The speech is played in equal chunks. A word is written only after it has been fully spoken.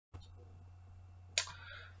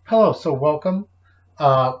Hello, so welcome.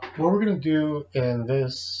 What we're going to do in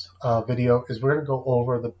this video is we're going to go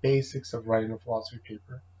over the basics of writing a philosophy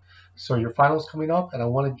paper. So your final's coming up, and I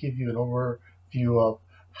want to give you an overview of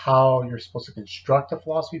how you're supposed to construct a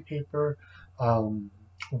philosophy paper,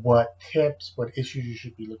 what tips, what issues you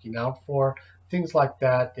should be looking out for, things like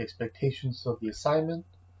that, the expectations of the assignment.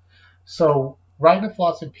 So writing a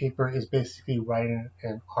philosophy paper is basically writing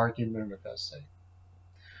an argumentative essay.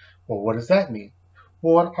 Well, what does that mean?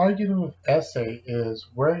 Well, an argumentative essay is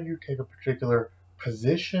where you take a particular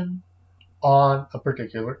position on a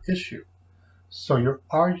particular issue. So you're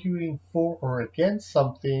arguing for or against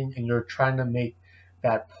something and you're trying to make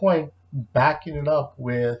that point, backing it up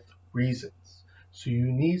with reasons. So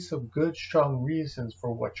you need some good, strong reasons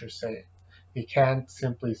for what you're saying. You can't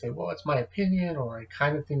simply say, well, it's my opinion or I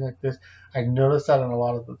kind of think like this. I noticed that in a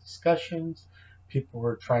lot of the discussions, people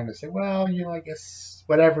were trying to say, well, I guess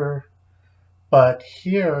whatever, but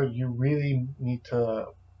here you really need to,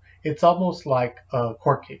 it's almost like a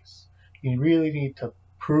court case. You really need to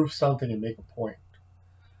prove something and make a point.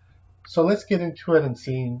 So let's get into it and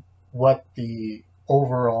see what the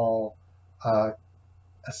overall uh,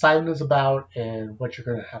 assignment is about and what you're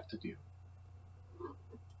going to have to do.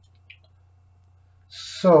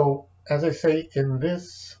 So, as I say in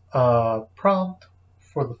this prompt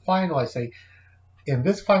for the final, I say in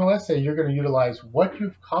this final essay, you're going to utilize what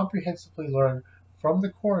you've comprehensively learned from the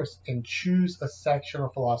course and choose a section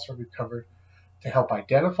of philosophy covered to help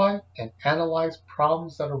identify and analyze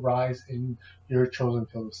problems that arise in your chosen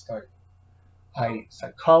field of study, i.e.,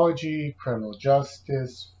 psychology, criminal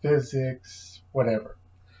justice, physics, whatever,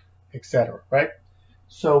 etc. Right?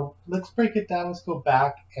 So let's break it down. Let's go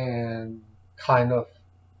back and kind of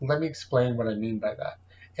let me explain what I mean by that.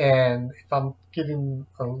 And if I'm getting,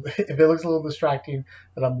 if it looks a little distracting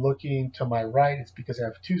that I'm looking to my right, it's because I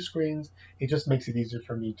have two screens. It just makes it easier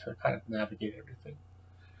for me to kind of navigate everything.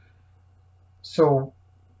 So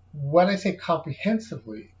when I say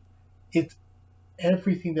comprehensively, it's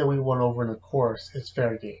everything that we went over in the course is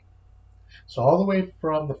fair game. So all the way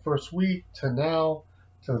from the first week to now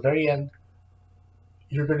to the very end,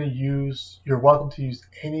 you're welcome to use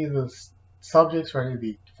any of the subjects or any of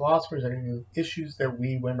the philosophers, any of the issues that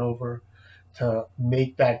we went over to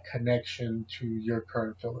make that connection to your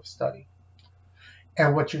current field of study.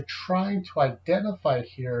 And what you're trying to identify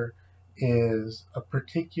here is a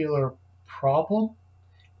particular problem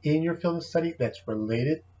in your field of study that's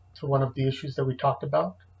related to one of the issues that we talked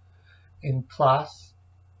about in class,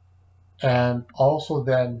 and also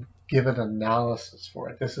then give an analysis for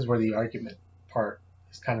it. This is where the argument part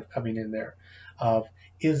is kind of coming in there of,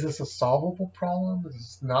 is this a solvable problem? Is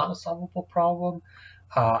this not a solvable problem?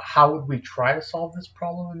 How would we try to solve this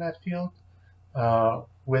problem in that field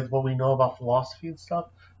with what we know about philosophy and stuff?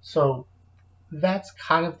 So that's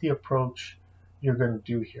kind of the approach you're going to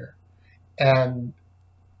do here. And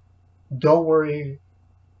don't worry,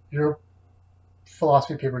 your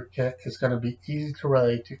philosophy paper kit is going to be easy to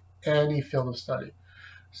relate to any field of study.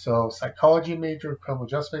 So psychology major, criminal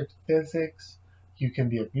justice, physics. You can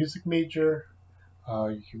be a music major.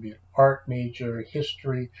 You can be an art major,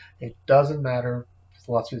 history. It doesn't matter.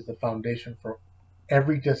 Philosophy is the foundation for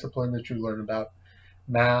every discipline that you learn about,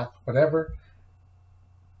 math, whatever.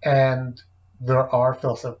 And there are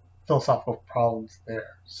philosophical problems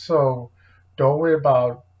there. So don't worry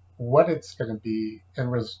about what it's going to be and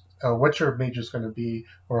what your major is going to be,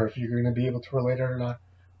 or if you're going to be able to relate it or not.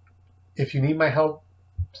 If you need my help,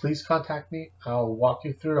 please contact me. I'll walk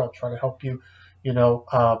you through. I'll try to help you.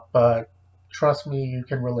 But trust me, you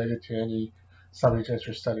can relate it to any subject that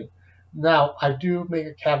you're studying. Now, I do make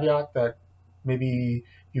a caveat that maybe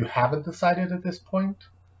you haven't decided at this point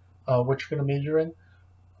what you're going to major in.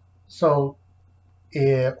 So,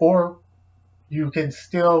 or you can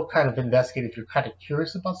still kind of investigate if you're kind of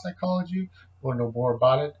curious about psychology, want to know more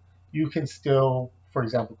about it. You can still, for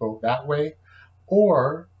example, go that way,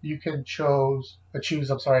 or you can choose,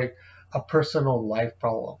 a personal life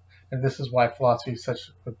problem. And this is why philosophy is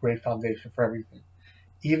such a great foundation for everything.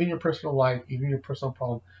 Even your personal life, even your personal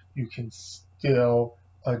problem, you can still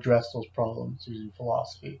address those problems using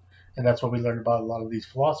philosophy. And that's what we learned about a lot of these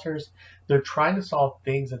philosophers. They're trying to solve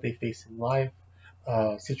things that they face in life,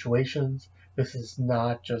 situations. This is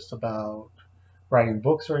not just about writing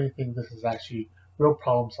books or anything. This is actually real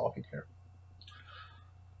problem solving here.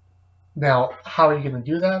 Now, how are you going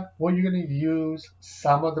to do that? Well, you're going to use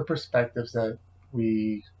some of the perspectives that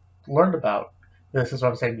we learned about. This is what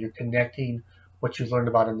I'm saying. You're connecting what you learned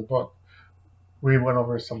about in the book. We went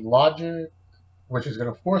over some logic, which is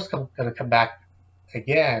going to come back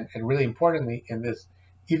again, and really importantly in this,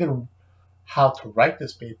 even how to write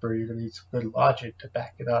this paper, you're going to need some good logic to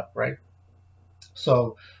back it up, right?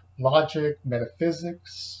 So logic,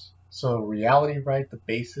 metaphysics, so reality, right? The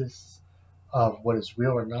basis of what is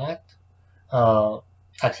real or not. Uh,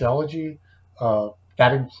 axiology,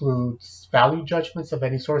 that includes value judgments of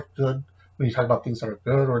any sort, good, when you talk about things that are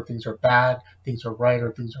good or things are bad, things are right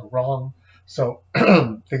or things are wrong. So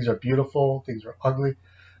things are beautiful, things are ugly.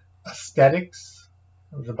 Aesthetics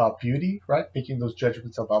is about beauty, right? Making those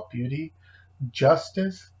judgments about beauty.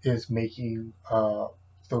 Justice is making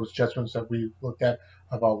those judgments that we looked at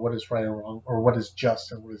about what is right and wrong, or what is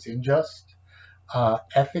just and what is unjust.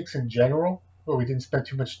 Ethics in general, but we didn't spend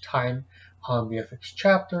too much time on the ethics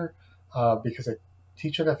chapter because I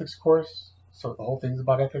teach an ethics course, so the whole thing's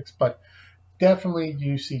about ethics. But definitely,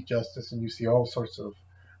 you see justice and you see all sorts of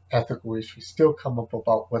ethical issues still come up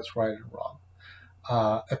about what's right and wrong.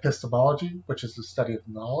 Epistemology, which is the study of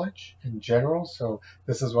knowledge in general. So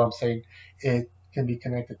this is what I'm saying. It can be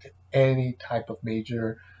connected to any type of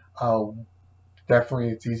major. Uh, Definitely,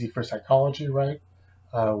 it's easy for psychology, right?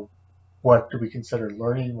 Uh, what do we consider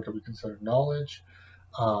learning? What do we consider knowledge?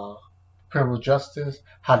 Uh, Criminal justice.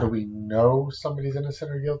 How do we know somebody's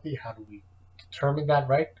innocent or guilty? How do we determine that,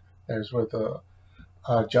 right? There's where the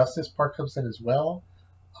justice part comes in as well.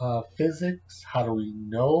 Physics. How do we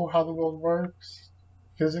know how the world works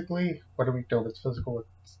physically? What do we know that's physical,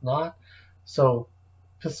 what's not? So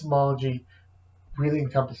epistemology really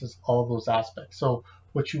encompasses all those aspects. So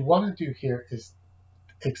what you want to do here is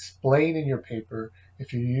explain in your paper,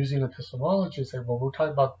 if you're using epistemology, say, well, we're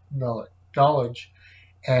talking about knowledge,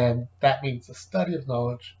 and that means the study of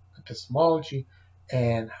knowledge, epistemology,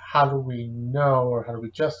 and how do we know or how do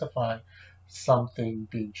we justify something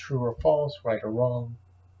being true or false, right or wrong,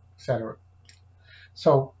 etc.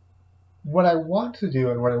 So what I want to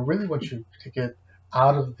do and what I really want you to get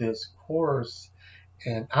out of this course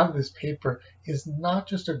and out of this paper is not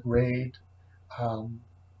just a grade. Um,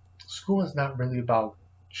 School is not really about,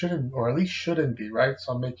 shouldn't, or at least shouldn't be, right?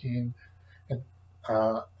 So I'm making an,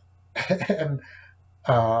 uh, an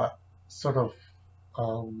sort of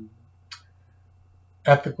um,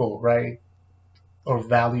 ethical, right, or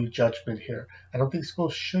value judgment here. I don't think school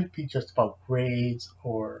should be just about grades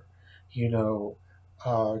or, you know,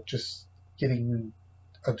 just getting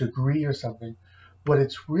a degree or something. What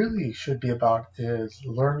it's really should be about is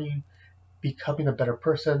learning, becoming a better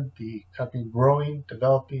person, becoming, growing,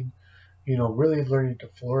 developing, really learning to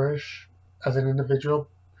flourish as an individual,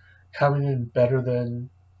 coming in better than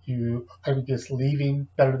you, I guess, leaving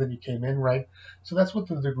better than you came in, right? So that's what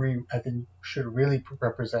the degree, I think, should really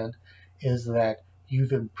represent, is that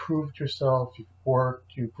you've improved yourself, you've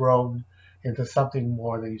worked, you've grown into something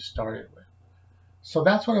more than you started with. So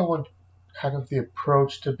that's what I want kind of the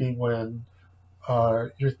approach to be when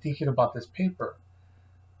you're thinking about this paper.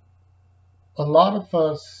 A lot of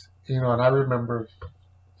us, and I remember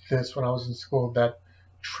this when I was in school, that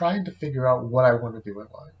trying to figure out what I want to do in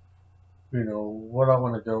life, what I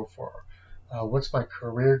want to go for, what's my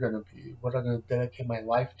career going to be, what I'm going to dedicate my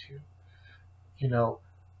life to, you know.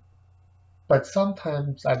 But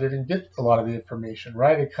sometimes I didn't get a lot of the information,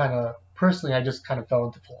 right? It kind of, personally, I just kind of fell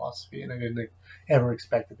into philosophy and I didn't ever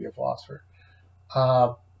expect to be a philosopher.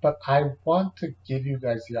 But I want to give you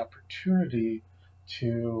guys the opportunity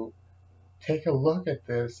to take a look at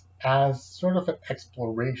this as sort of an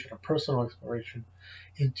exploration, a personal exploration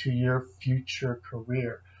into your future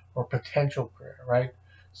career or potential career, right?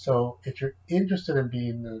 So if you're interested in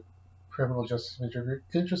being a criminal justice major, if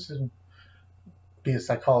you're interested in being a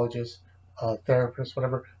psychologist, a therapist,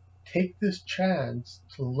 whatever, take this chance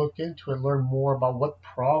to look into and learn more about what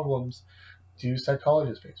problems do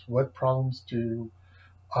psychologists face, what problems do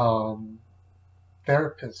um,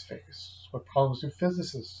 therapists face, what problems do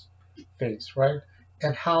physicists face, right?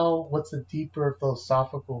 And what's the deeper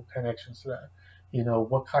philosophical connections to that?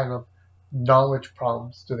 What kind of knowledge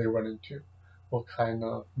problems do they run into? What kind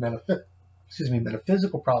of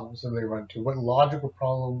metaphysical problems do they run into? What logical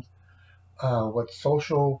problems? What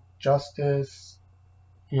social justice?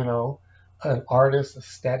 You know, an artist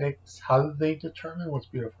aesthetics? How do they determine what's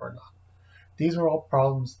beautiful or not? These are all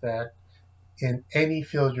problems that in any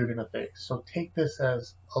field you're going to face. So take this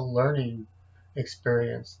as a learning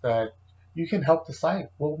experience that you can help decide,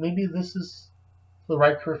 well, maybe this is the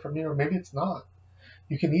right career for me, or maybe it's not.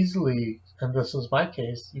 You can easily, and this was my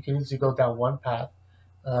case, you can easily go down one path,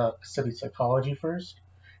 study psychology first,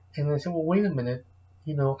 and then say, well, wait a minute,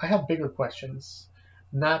 I have bigger questions,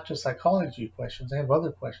 not just psychology questions. I have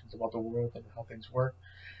other questions about the world and how things work.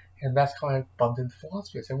 And that's how I bumped into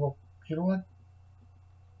philosophy. I said, well, you know what?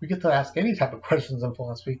 We get to ask any type of questions in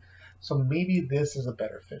philosophy. So maybe this is a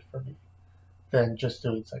better fit for me than just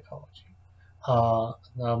doing psychology. Now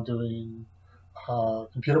I'm doing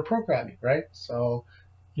computer programming, right? So,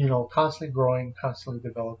 constantly growing, constantly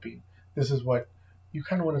developing. This is what you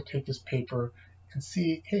kind of want to take this paper and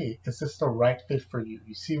see, hey, is this the right fit for you?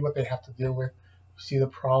 You see what they have to deal with, you see the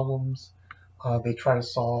problems they try to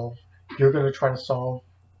solve. You're going to try to solve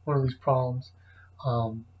one of these problems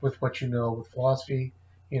with what you know with philosophy,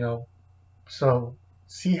 you know. So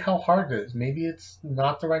see how hard it is. Maybe it's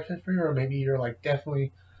not the right fit for you, or maybe you're like,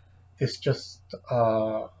 definitely, it's just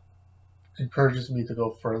encourages me to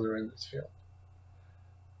go further in this field.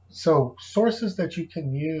 So sources that you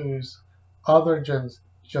can use other than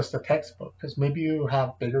just a textbook, because maybe you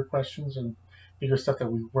have bigger questions and bigger stuff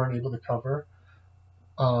that we weren't able to cover.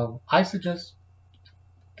 I suggest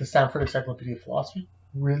the Stanford Encyclopedia of Philosophy,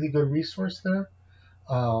 really good resource there.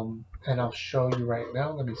 And I'll show you right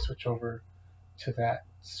now. Let me switch over to that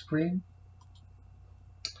screen.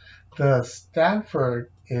 The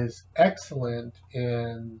Stanford is excellent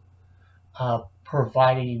in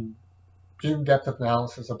providing in-depth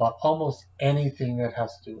analysis about almost anything that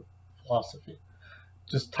has to do with philosophy.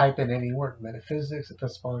 Just type in any word, metaphysics,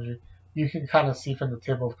 epistemology. You can kind of see from the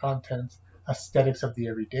table of contents, aesthetics of the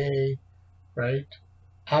everyday, right?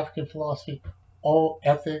 African philosophy, all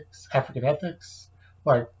ethics, African ethics,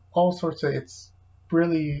 like all sorts of. It's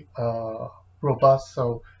really robust.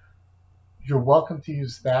 So you're welcome to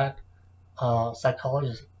use that.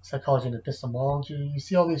 Psychology and epistemology. You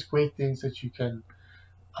see all these great things that you can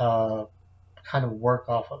uh, kind of work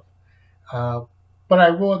off of. Uh, but I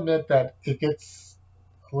will admit that it gets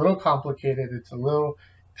a little complicated. It's a little,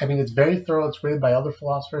 I mean, it's very thorough. It's written by other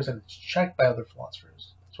philosophers and it's checked by other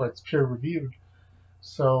philosophers. That's why it's peer reviewed.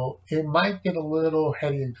 So it might get a little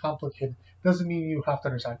heady and complicated. Doesn't mean you have to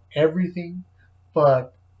understand everything,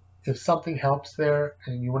 but if something helps there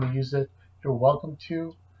and you want to use it, you're welcome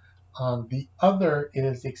to. The other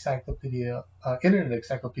is the Internet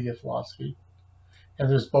Encyclopedia of Philosophy, and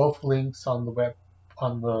there's both links on the web,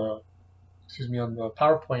 on the on the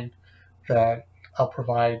PowerPoint that I'll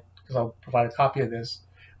provide, because I'll provide a copy of this,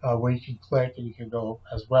 where you can click and you can go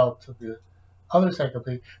as well to the other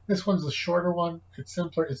encyclopedia. This one's a shorter one. It's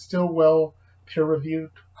simpler. It's still well peer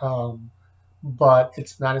reviewed, um, but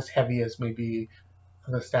it's not as heavy as maybe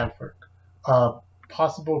the Stanford. Uh,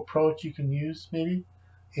 Possible approach you can use maybe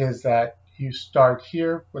is that you start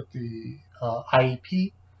here with the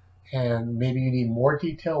IEP, and maybe you need more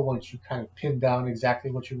detail once you kind of pin down exactly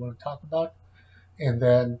what you want to talk about, and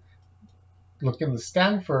then look in the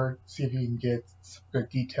Stanford, see if you can get some good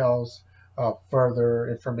details, further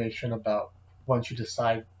information about once you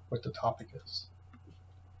decide what the topic is.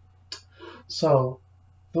 So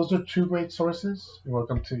those are two great sources. You're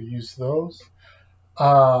welcome to use those.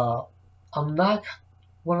 Uh, I'm not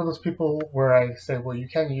one of those people where I say, well, you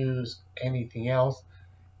can't use anything else.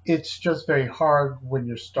 It's just very hard when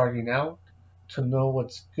you're starting out to know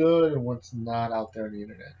what's good and what's not out there on the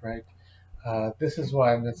internet, right? This is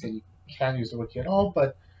why I'm not saying you can't use the wiki at all,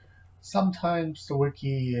 but sometimes the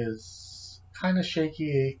wiki is kind of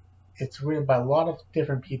shaky. It's written by a lot of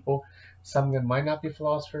different people. Some of them might not be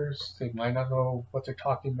philosophers. They might not know what they're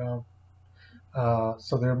talking about.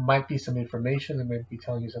 So there might be some information that might be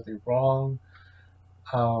telling you something wrong.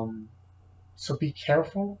 Um, so be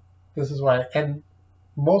careful. This is why, and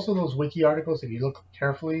most of those wiki articles, if you look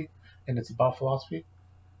carefully and it's about philosophy,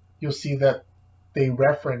 you'll see that they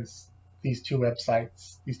reference these two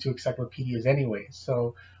websites, these two encyclopedias anyway.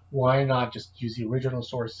 So why not just use the original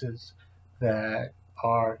sources that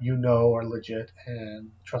are legit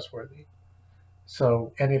and trustworthy?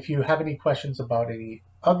 So, and if you have any questions about any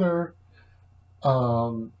other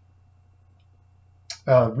um,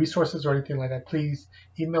 resources or anything like that, please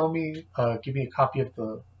email me, give me a copy of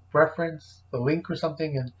the reference, the link or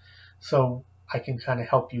something, and so I can kind of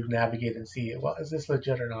help you navigate and see, well, is this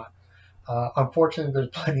legit or not? Unfortunately, there's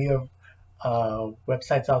plenty of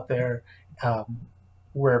websites out there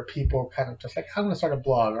where people kind of just like, I'm going to start a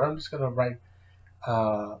blog, or I'm just going to write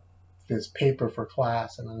uh, this paper for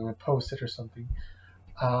class and I'm going to post it or something.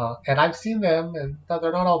 And I've seen them, and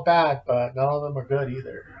they're not all bad, but not all of them are good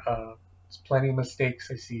either. There's plenty of mistakes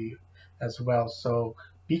I see as well, so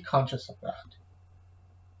be conscious of that.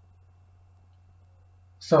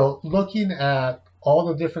 So looking at all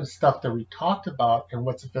the different stuff that we talked about and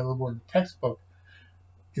what's available in the textbook,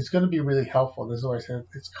 it's going to be really helpful. This is why I said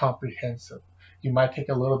it's comprehensive. You might take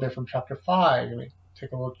a little bit from chapter 5, you might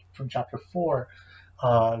take a little from chapter 4.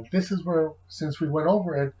 This is where, since we went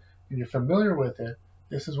over it and you're familiar with it,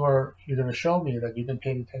 this is where you're going to show me that you've been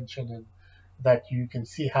paying attention and that you can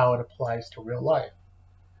see how it applies to real life.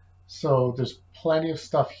 So there's plenty of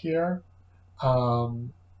stuff here.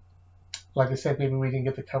 Um, like I said, maybe we didn't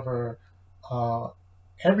get to cover uh,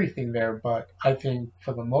 everything there, but I think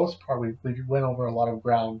for the most part we went over a lot of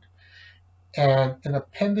ground. And in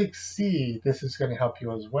Appendix C, this is going to help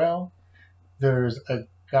you as well. There's a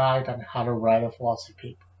guide on how to write a philosophy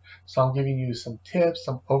paper. So I'm giving you some tips,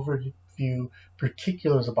 some overview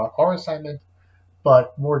particulars about our assignment,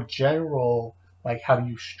 but more general, like how do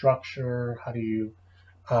you structure, how do you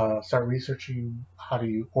start researching, how do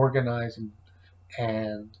you organize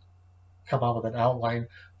and come up with an outline,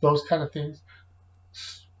 those kind of things.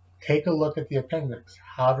 Take a look at the appendix,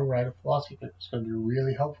 how to write a philosophy paper. It's going to be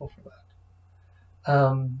really helpful for that.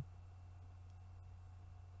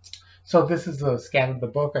 So this is a scan of the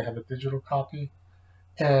book. I have a digital copy.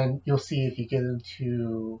 And you'll see if you get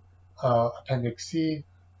into Appendix C,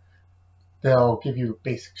 they'll give you a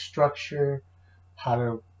basic structure, how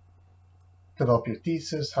to develop your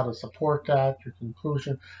thesis, how to support that, your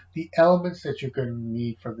conclusion, the elements that you're going to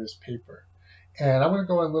need for this paper. And I'm going to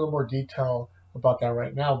go in a little more detail about that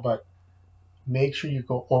right now, but make sure you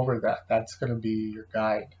go over that. That's going to be your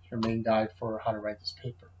guide, your main guide for how to write this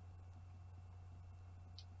paper.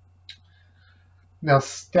 Now,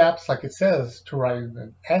 steps, like it says, to write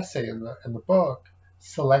an essay in the book,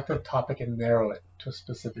 select a topic and narrow it to a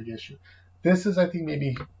specific issue. This is, I think,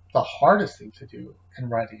 maybe the hardest thing to do in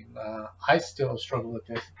writing. I still struggle with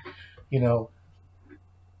this. You know,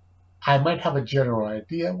 I might have a general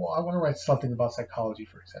idea. Well, I want to write something about psychology,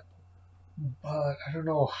 for example, but I don't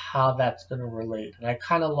know how that's going to relate. And I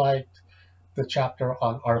kind of liked the chapter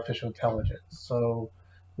on artificial intelligence. So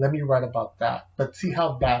let me write about that. But see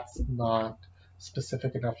how that's not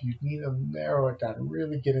specific enough. You need to narrow it down and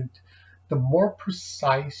really get into. The more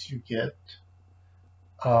precise you get,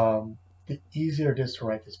 the easier it is to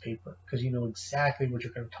write this paper because you know exactly what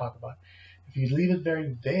you're going to talk about. If you leave it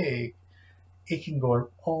very vague, it can go in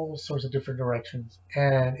all sorts of different directions.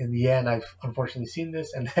 And in the end, I've unfortunately seen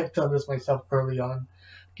this, and I've done this myself early on,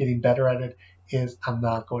 getting better at it, is I'm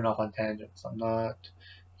not going off on tangents. I'm not,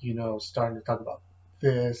 starting to talk about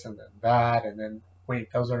this and then that, and then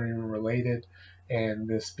wait, those aren't even related. And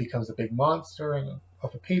this becomes a big monster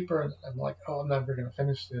of a paper, and I'm like, oh, I'm never going to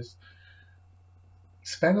finish this.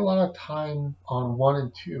 Spend a lot of time on 1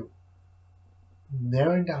 and 2,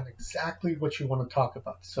 narrowing down exactly what you want to talk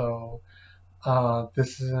about. So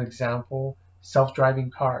this is an example,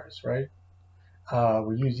 self-driving cars, right?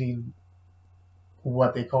 We're using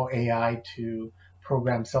what they call AI to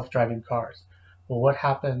program self-driving cars. Well, what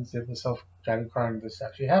happens if a self-driving car, and this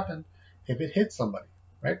actually happened, if it hits somebody,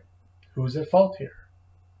 right? Who's at fault here?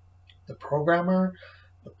 The programmer,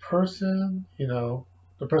 the person, the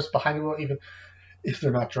person behind the wheel, even if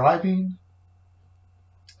they're not driving.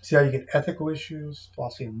 See how you get ethical issues,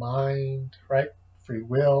 philosophy of mind, right? Free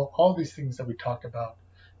will, all these things that we talked about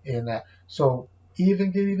in that. So get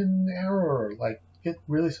even narrower, like get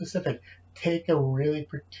really specific. Take a really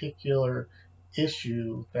particular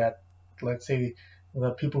issue that, let's say,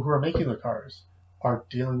 the people who are making the cars are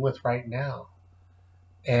dealing with right now,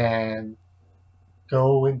 and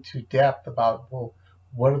go into depth about, well,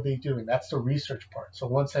 what are they doing? That's the research part. So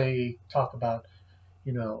once I talk about,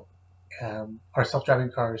 you know, are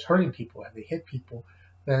self-driving cars hurting people and they hit people,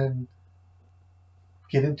 then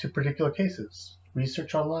get into particular cases.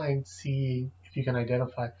 Research online, see if you can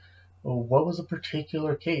identify, well, what was a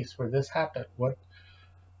particular case where this happened? What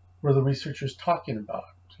were the researchers talking about?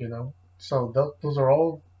 So those are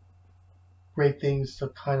all great things to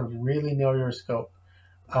kind of really narrow your scope.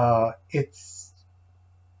 It's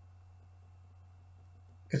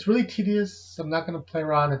really tedious. I'm not going to play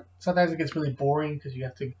around. Sometimes it gets really boring because you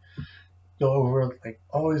have to go over like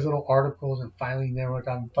all these little articles and finally narrow it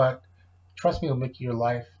down. But trust me, it'll make your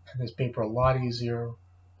life and this paper a lot easier.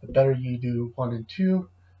 The better you do 1 and 2,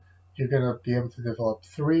 you're going to be able to develop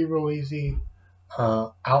 3 real easy.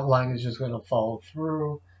 Outline is just going to follow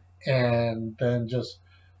through, and then just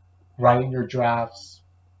writing your drafts,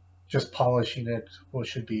 just polishing it,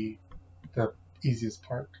 should be the easiest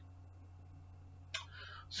part.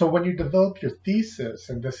 So when you develop your thesis,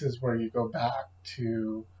 and this is where you go back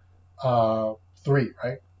to 3,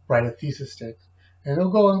 right? Write a thesis statement. And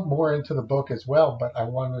it'll go more into the book as well, but I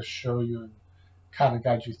want to show you and kind of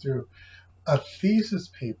guide you through. A thesis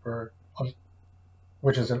paper,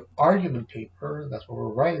 which is an argument paper, that's what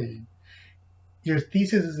we're writing. Your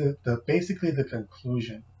thesis is basically the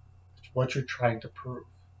conclusion, what you're trying to prove.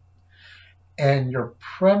 And your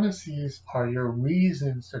premises are your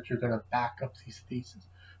reasons that you're going to back up these theses.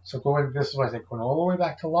 So this is why I say going all the way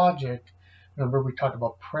back to logic. Remember, we talked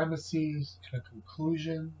about premises and a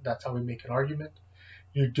conclusion. That's how we make an argument.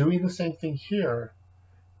 You're doing the same thing here,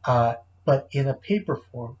 but in a paper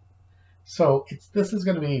form. So this is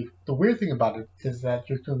going to be the weird thing about it is that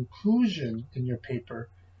your conclusion in your paper,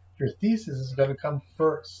 your thesis is going to come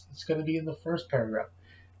first. It's going to be in the first paragraph.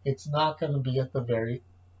 It's not going to be at the very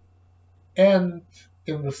end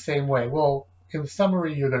in the same way. Well, in the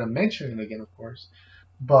summary, you're going to mention it again, of course,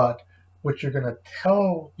 but what you're going to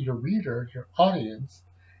tell your reader, your audience,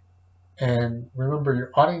 and remember,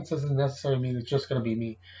 your audience doesn't necessarily mean it's just going to be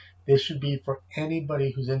me. This should be for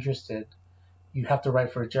anybody who's interested. You have to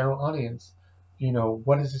write for a general audience.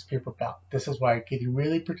 What is this paper about? This is why getting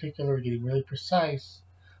really particular, getting really precise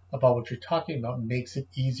about what you're talking about makes it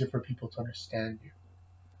easier for people to understand you.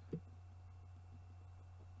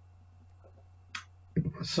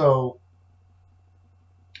 So,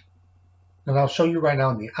 and I'll show you right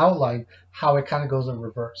now in the outline how it kind of goes in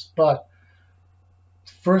reverse. But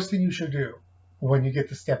first thing you should do when you get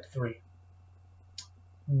to step 3,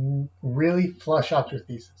 really flush out your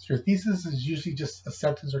thesis. Your thesis is usually just a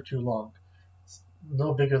sentence or 2 long. It's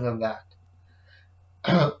no bigger than that.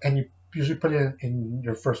 And you usually put it in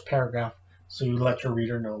your first paragraph, so you let your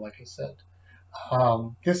reader know, like I said.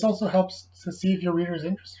 This also helps to see if your reader is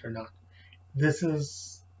interested or not. This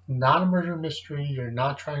is not a murder mystery. You're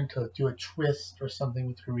not trying to do a twist or something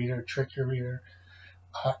with your reader, trick your reader.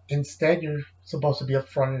 Instead, you're supposed to be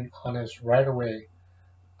upfront and honest right away.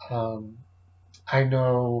 I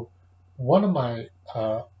know one of my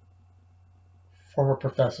former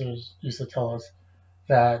professors used to tell us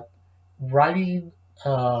that writing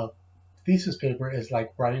a thesis paper is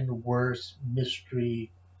like writing the worst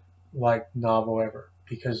mystery like novel ever,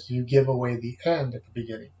 because you give away the end at the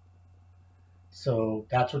beginning. So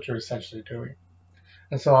that's what you're essentially doing.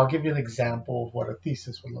 And so I'll give you an example of what a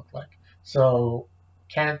thesis would look like. So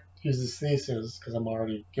can't use this thesis because I'm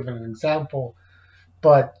already giving an example,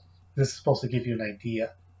 but this is supposed to give you an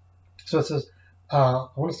idea. So it says, I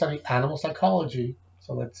want to study animal psychology.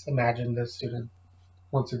 So let's imagine the student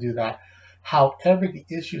wants to do that. However, the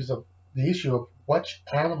issue of which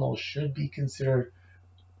animals should be considered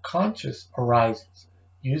conscious arises.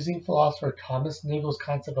 Using philosopher Thomas Nagel's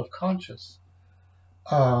concept of conscious,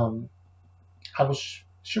 I will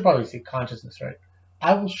should probably say consciousness, right?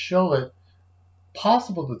 I will show it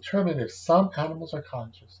possible to determine if some animals are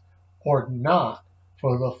conscious or not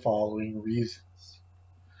for the following reasons.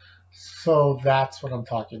 So that's what I'm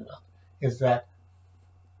talking about. Is that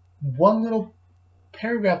one little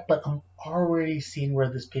paragraph, but I'm already seeing where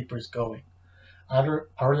this paper is going. I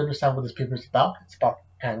already understand what this paper is about. It's about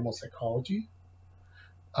animal psychology.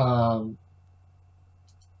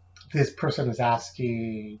 This person is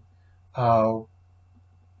asking, what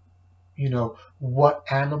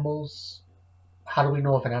animals, how do we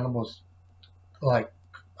know if an animal is like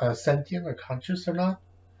sentient or conscious or not?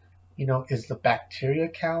 Is the bacteria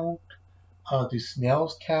count? Do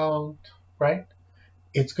snails count? Right?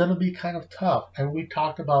 It's going to be kind of tough. And we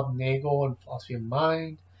talked about Nagel and philosophy of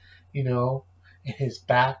mind, in his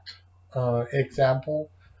bat example.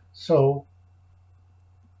 So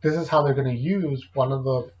this is how they're going to use one of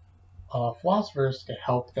the philosophers to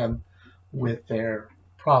help them with their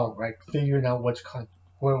problem, right? Figuring out what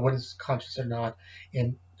is conscious or not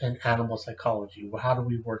in animal psychology. Well, how do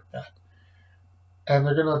we work that? And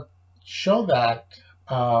they're going to show that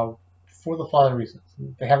for the following reasons.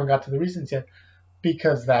 They haven't got to the reasons yet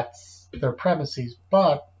because that's their premises,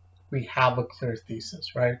 but we have a clear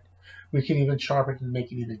thesis, right? We can even sharpen it and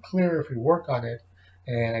make it even clearer if we work on it,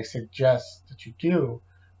 and I suggest that you do.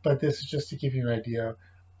 But this is just to give you an idea.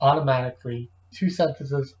 Automatically, 2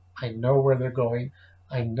 sentences, I know where they're going.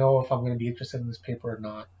 I know if I'm going to be interested in this paper or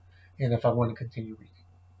not, and if I want to continue reading.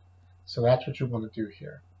 So that's what you want to do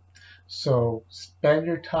here. So spend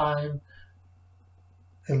your time.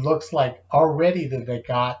 It looks like already that they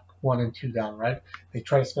got 1 and 2 down, right? They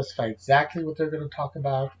try to specify exactly what they're going to talk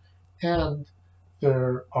about, and they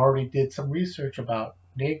already did some research about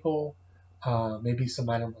Nagel, maybe some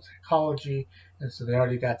animal psychology, and so they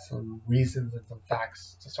already got some reasons and some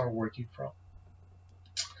facts to start working from.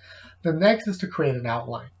 The next is to create an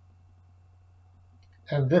outline.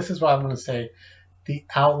 And this is what I'm going to say. The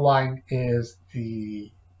outline is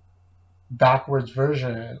the backwards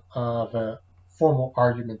version of a formal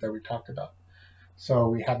argument that we talked about. So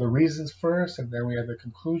we have the reasons first, and then we have the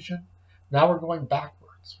conclusion. Now we're going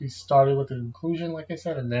backwards. We started with the conclusion, like I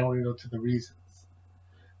said, and then we go to the reasons.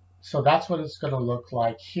 So that's what it's going to look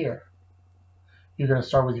like here. You're going to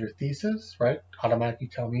start with your thesis, right? Automatically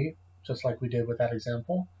tell me, just like we did with that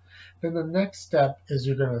example. Then the next step is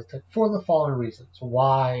you're going to, for the following reasons,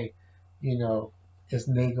 why, is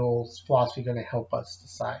Nagel's philosophy going to help us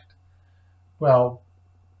decide? Well,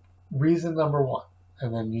 reason number 1,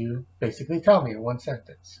 and then you basically tell me in 1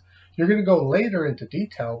 sentence. You're going to go later into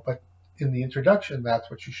detail, but in the introduction, that's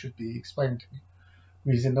what you should be explaining to me.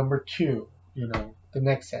 Reason number 2, the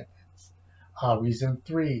next sentence. Reason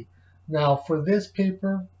 3. Now, for this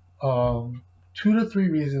paper, 2 to 3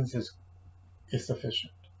 reasons is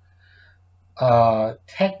sufficient.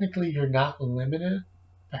 Technically, you're not limited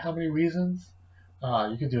by how many reasons.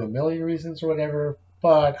 You could do a million reasons or whatever,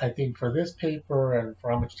 but I think for this paper and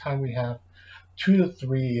for how much time we have, 2 to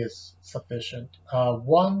 3 is sufficient.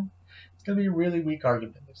 One, it's going to be a really weak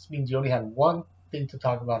argument. This means you only have one thing to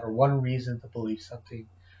talk about or one reason to believe something.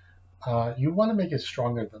 You want to make it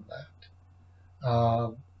stronger than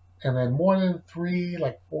that. And then more than 3,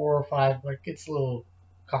 like 4 or 5, like it's a little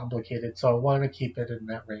complicated. So I want to keep it in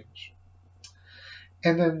that range.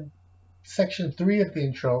 And then section 3 of the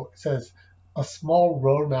intro says a small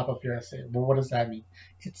roadmap of your essay. Well, what does that mean?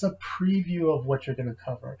 It's a preview of what you're going to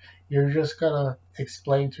cover. You're just going to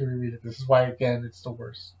explain to your reader. This is why, again, it's the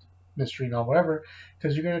worst mystery novel ever,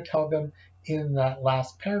 because you're going to tell them in that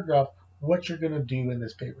last paragraph what you're going to do in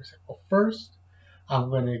this paper. Say, well, first, I'm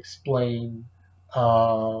going to explain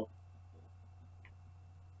the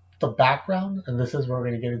background, and this is where we're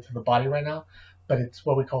going to get into the body right now, but it's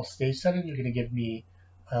what we call stage setting. You're going to give me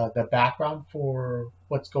the background for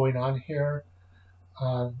what's going on here.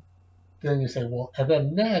 Then you say, well, and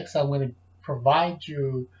then next I'm going to provide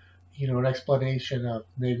you, an explanation of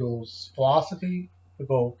Nagel's philosophy. We'll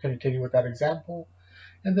go continue with that example.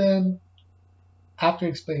 And then after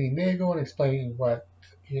explaining Nagel and explaining what,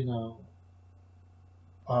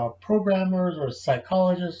 programmers or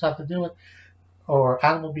psychologists have to do with, or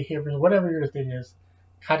animal behaviors, whatever your thing is,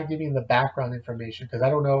 kind of giving the background information, because I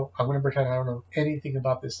don't know, I'm going to pretend I don't know anything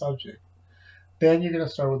about this subject. Then you're going to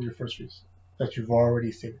start with your first reason that you've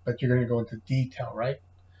already stated, but you're going to go into detail, right?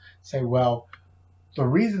 Say, well, the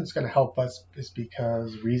reason it's going to help us is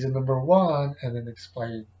because reason number 1, and then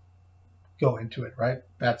explain, go into it, right?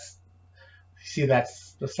 That's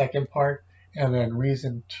the second part. And then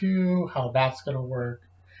reason 2, how that's going to work.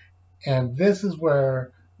 And this is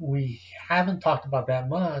where we haven't talked about that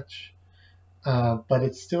much, but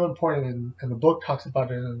it's still important, and the book talks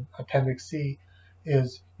about it in Appendix C,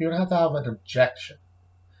 is you don't have to have an objection.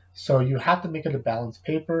 So you have to make it a balanced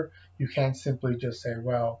paper. You can't simply just say,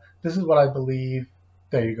 well, this is what I believe.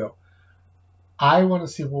 There you go. I want to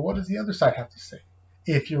see, well, what does the other side have to say?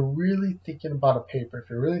 If you're really thinking about a paper, if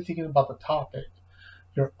you're really thinking about the topic,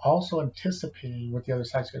 you're also anticipating what the other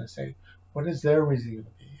side's going to say. What is their reasoning going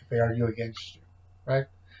to be if they argue against you, right?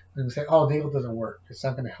 And they say, oh, Nagel doesn't work. It's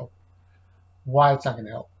not going to help. Why it's not going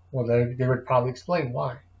to help? Well, they would probably explain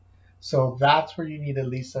why. So that's where you need at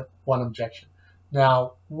least one objection.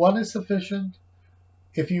 Now, 1 is sufficient.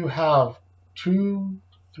 If you have 2,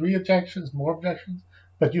 3 objections, more objections,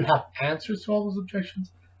 but you have answers to all those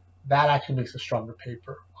objections, that actually makes a stronger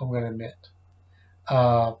paper, I'm going to admit.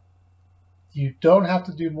 You don't have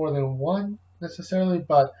to do more than 1 necessarily,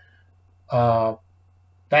 but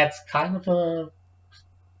that's kind of a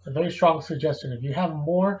very strong suggestion. If you have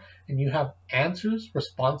more and you have answers,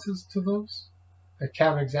 responses to those, a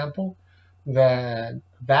counterexample, then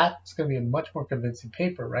that's going to be a much more convincing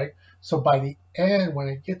paper, right? So by the end, when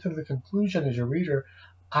I get to the conclusion as your reader,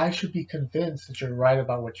 I should be convinced that you're right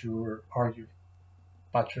about what you were arguing,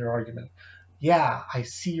 about your argument. Yeah, I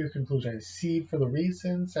see your conclusion. I see for the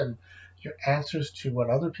reasons and your answers to what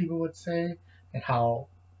other people would say and how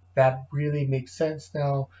that really makes sense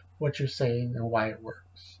now, what you're saying and why it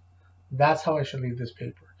works. That's how I should leave this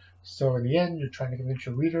paper. So in the end, you're trying to convince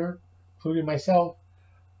your reader, including myself,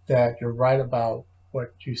 that you're right about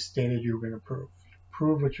what you stated you were going to prove.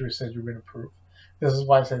 Prove what you said you were going to prove. This is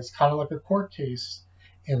why I said it's kind of like a court case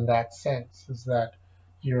in that sense, is that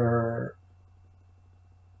you're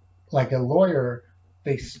like a lawyer.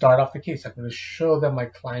 They start off the case. I'm going to show them my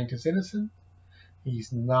client is innocent.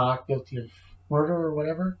 He's not guilty of murder or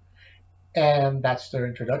whatever. And that's their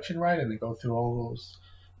introduction, right? And they go through all those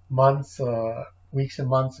months, weeks and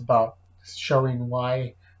months about showing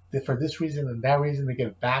why, for this reason and that reason, they get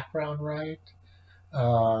a background right.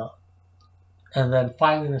 And then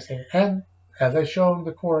finally they say, and as I show in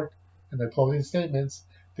the court in their closing statements,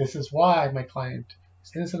 this is why my client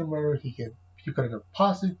is innocent of murder. He couldn't have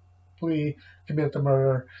possibly committed the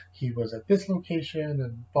murder. He was at this location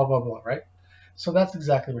and blah, blah, blah, right? So that's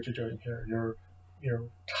exactly what you're doing here. You're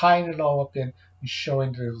tying it all up in and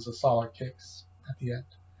showing that it was a solid case at the end.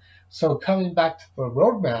 So coming back to the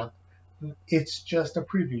roadmap, it's just a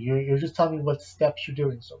preview. You're just telling me what steps you're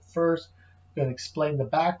doing. So first, you're going to explain the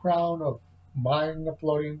background of mine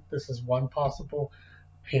uploading. This is one possible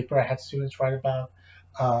paper I had students write about,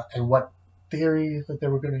 and what theory that they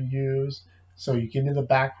were going to use. So you give me the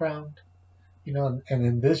background, and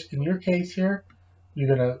in your case here,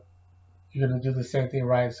 you're going to You're going to do the same thing,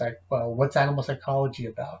 right? It's like, well, what's animal psychology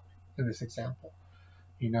about in this example?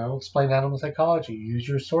 Explain animal psychology. Use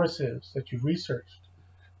your sources that you've researched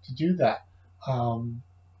to do that. Um,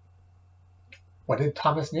 what did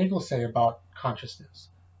Thomas Nagel say about consciousness?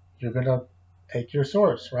 You're going to take your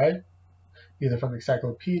source, right? Either from the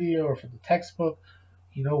encyclopedia or from the textbook.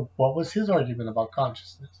 What was his argument about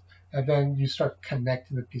consciousness? And then you start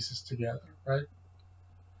connecting the pieces together, right?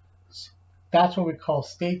 So that's what we call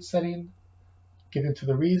stage setting. Get into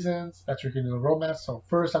the reasons. That's your getting the romance. So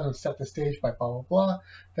first I'm going to set the stage by blah, blah, blah.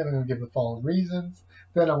 Then I'm going to give the following reasons.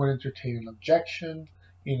 Then I'm going to entertain an objection.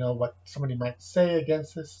 What somebody might say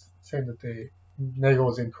against this, saying that Nagel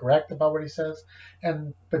was incorrect about what he says.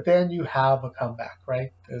 But then you have a comeback,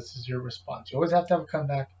 right? This is your response. You always have to have a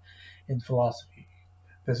comeback in philosophy.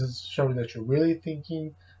 This is showing that you're really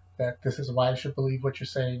thinking, that this is why I should believe what you're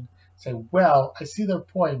saying. Say, well, I see their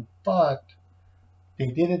point, but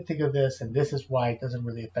they didn't think of this, and this is why it doesn't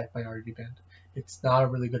really affect my argument. It's not a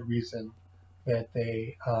really good reason that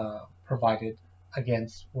they provided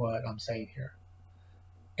against what I'm saying here.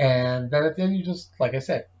 And then at the end, you just, like I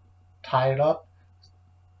said, tie it up,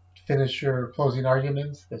 finish your closing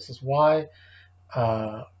arguments. This is why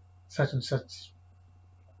such and such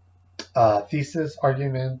thesis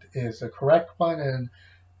argument is a correct one,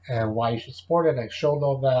 and why you should support it. I showed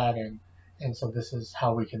all that, and so this is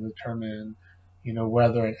how we can determine,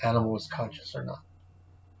 whether an animal is conscious or not.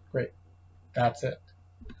 Great, that's it.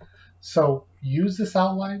 So use this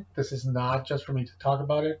outline. This is not just for me to talk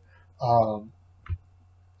about it. Um,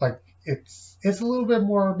 like it's a little bit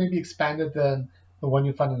more maybe expanded than the one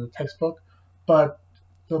you find in the textbook, but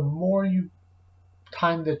the more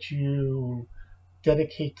time that you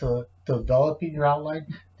dedicate to developing your outline,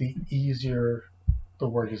 the easier the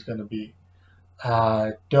work is going to be.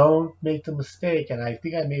 Don't make the mistake, and I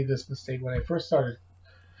think I made this mistake when I first started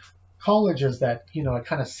college, is that I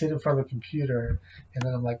kind of sit in front of the computer and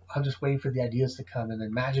then I'm just waiting for the ideas to come, and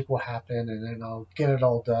then magic will happen, and then I'll get it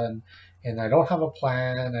all done, and I don't have a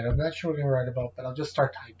plan, and I'm not sure what I'm going to write about, but I'll just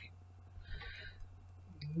start typing.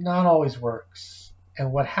 Not always works.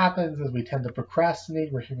 And what happens is we tend to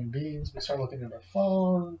procrastinate. We're human beings. We start looking at our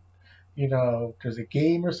phone. There's a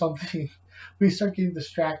game or something. We start getting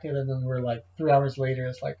distracted, and then we're like 3 hours later,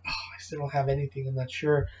 it's like, oh, I still don't have anything. I'm not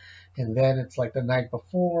sure. And then it's like the night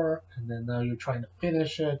before, and then now you're trying to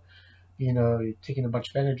finish it. You're taking a bunch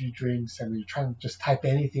of energy drinks, and you're trying to just type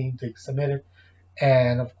anything to submit it.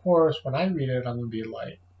 And of course, when I read it, I'm going to be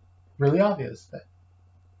like, really obvious that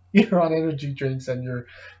you're on energy drinks and you're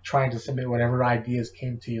trying to submit whatever ideas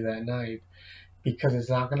came to you that night, because it's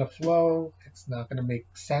not going to flow. It's not going to make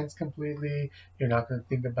sense completely. You're not going to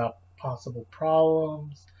think about possible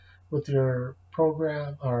problems with your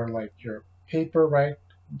program or like your paper, right?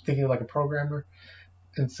 Thinking like a programmer.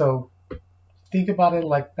 And so think about it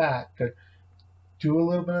like that. That do a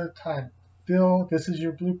little bit at a time. This is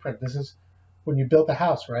your blueprint. This is when you build the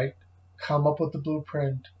house, right? Come up with the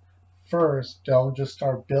blueprint first. Don't just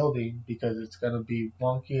start building because it's going to be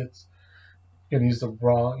wonky. It's going to use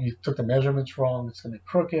you took the measurements wrong. It's going to be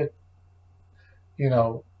crooked,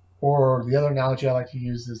 or the other analogy I like to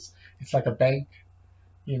use is it's like a bank,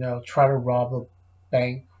 try to rob a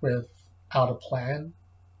bank without a plan.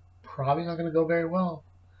 Probably not going to go very well.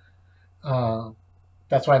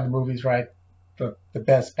 That's why in the movies, right, the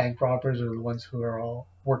best bank robbers are the ones who are all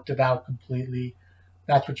worked it out completely.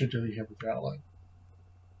 That's what you're doing here with your outline.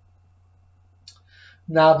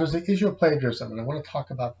 Now, there's the issue of plagiarism, and I want to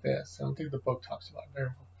talk about this. I don't think the book talks about it very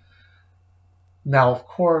well. Now, of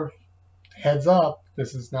course, heads up,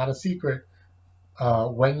 this is not a secret.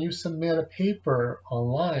 When you submit a paper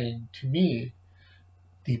online to me,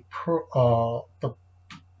 the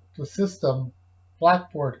system,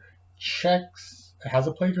 Blackboard, checks, it has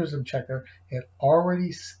a plagiarism checker. It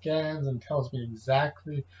already scans and tells me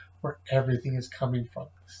exactly where everything is coming from.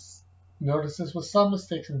 Notice this with some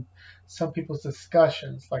mistakes in some people's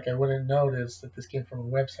discussions, like I wouldn't notice that this came from a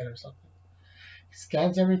website or something. It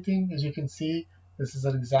scans everything, as you can see. This is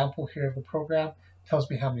an example here of the program. Tells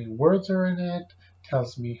me how many words are in it,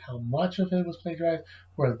 tells me how much of it was plagiarized,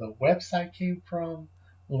 where the website came from,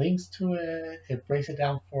 links to it. It breaks it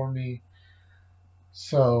down for me.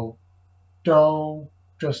 So don't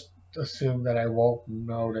just assume that I won't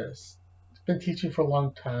notice. I've been teaching for a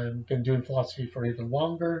long time, been doing philosophy for even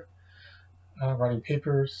longer, writing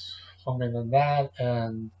papers longer than that,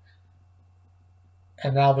 and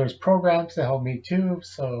now there's programs to help me too.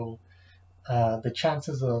 So the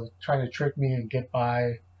chances of trying to trick me and get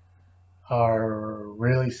by are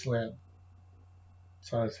really slim.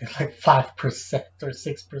 So I'd say like 5% or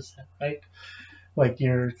 6%, right? Like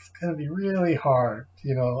it's gonna be really hard.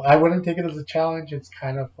 I wouldn't take it as a challenge. It's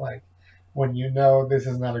kind of like when you know this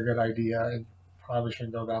is not a good idea and probably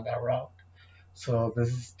shouldn't go down that route. So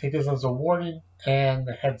take this as a warning and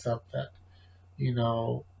a heads up that you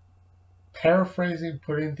know paraphrasing,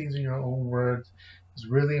 putting things in your own words is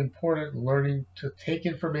really important. Learning to take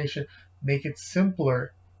information, make it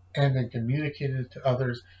simpler, and then communicate it to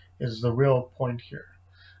others is the real point here.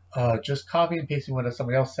 Just copy and pasting what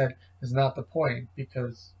somebody else said is not the point,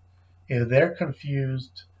 because if they're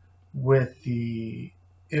confused with the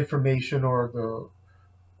information or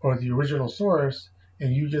the original source,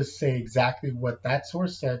 and you just say exactly what that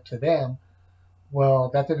source said to them, well,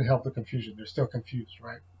 that didn't help the confusion. They're still confused,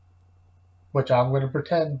 right? Which I'm going to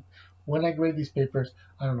pretend when I grade these papers,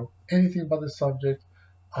 I don't know anything about the subject.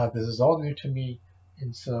 This is all new to me.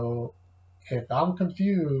 And so if I'm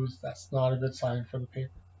confused, that's not a good sign for the paper.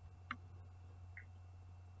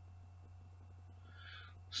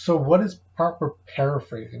 So what is proper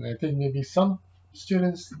paraphrasing? I think maybe some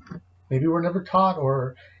students maybe were never taught,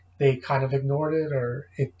 or they kind of ignored it, or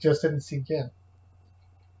it just didn't sink in.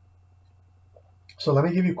 So let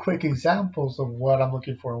me give you quick examples of what I'm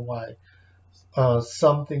looking for and why.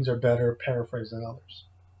 Some things are better paraphrased than others.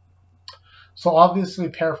 So obviously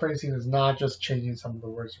paraphrasing is not just changing some of the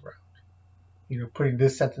words around. Putting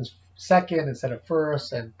this sentence second instead of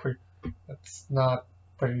first, and that's not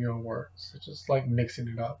putting your own words. It's just like mixing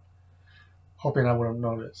it up, hoping I wouldn't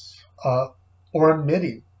notice. Or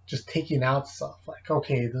omitting, just taking out stuff. Like,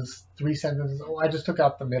 okay, there's three sentences. Oh, I just took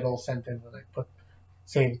out the middle sentence and I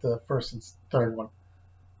saved the first and third one.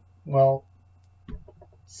 Well,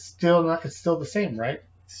 still not. It's still the same, right?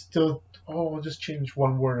 Still, we'll just change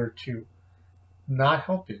one word or two. Not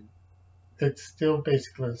helping. It's still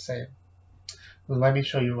basically the same. Let me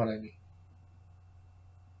show you what I mean.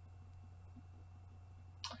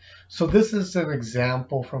 So this is an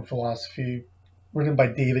example from philosophy written by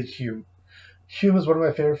David Hume. Hume is one of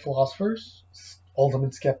my favorite philosophers,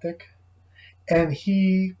 ultimate skeptic, and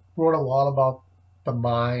he wrote a lot about the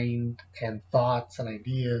mind and thoughts and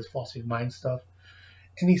ideas, philosophy of mind stuff.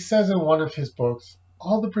 And he says in one of his books,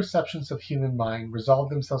 all the perceptions of human mind resolve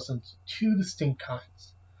themselves into two distinct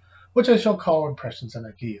kinds, which I shall call impressions and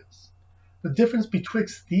ideas. The difference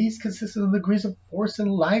betwixt these consists in the degrees of force and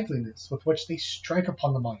liveliness with which they strike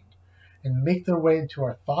upon the mind, and make their way into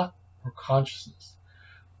our thought or consciousness.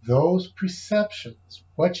 Those perceptions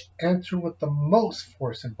which enter with the most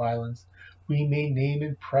force and violence we may name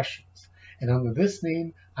impressions, and under this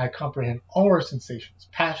name I comprehend all our sensations,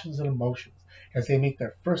 passions, and emotions as they make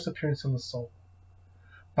their first appearance in the soul.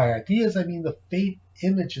 By ideas I mean the faint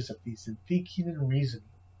images of these in thinking and reasoning.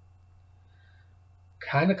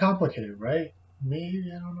 Kind of complicated, right?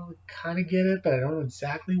 Maybe, I don't know, kind of get it, but I don't know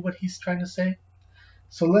exactly what he's trying to say.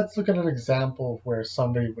 So let's look at an example of where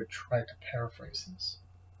somebody would try to paraphrase this.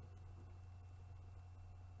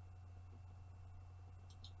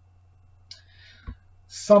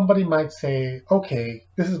 Somebody might say, okay,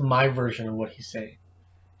 this is my version of what he's saying.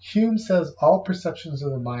 Hume says all perceptions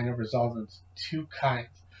of the mind are resolved into two kinds,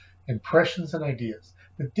 impressions and ideas.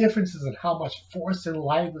 The difference is in how much force and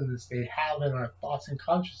liveliness they have in our thoughts and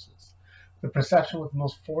consciousness. The perception with the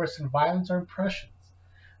most force and violence are impressions.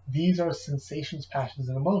 These are sensations, passions,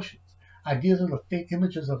 and emotions. Ideas are the faint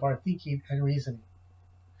images of our thinking and reasoning.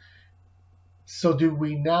 So do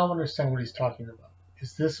we now understand what he's talking about?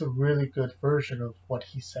 Is this a really good version of what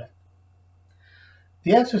he said?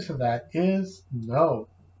 The answer to that is no.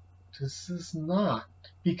 This is not.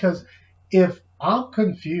 Because if I'm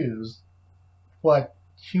confused what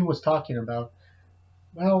Hume was talking about,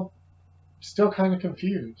 well, still kind of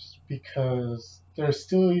confused, because they're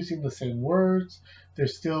still using the same words. They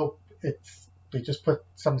just put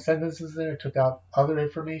some sentences there, took out other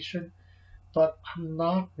information, but I'm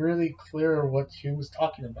not really clear what Hume was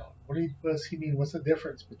talking about. What does he mean? What's the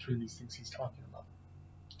difference between these things he's talking about?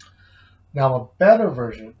 Now, a better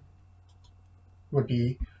version would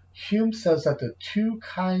be Hume says that the two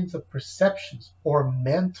kinds of perceptions or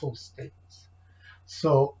mental states.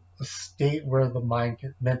 So a state where the mind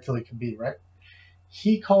mentally can be, right?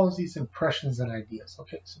 He calls these impressions and ideas.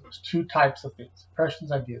 Okay, so there's two types of things.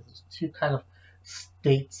 Impressions, ideas. There's two kind of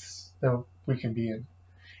states that we can be in.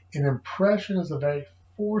 An impression is a very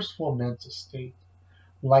forceful mental state,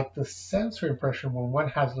 like the sensory impression when one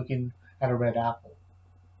has looking at a red apple.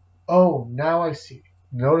 Oh, now I see.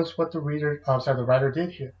 Notice what the writer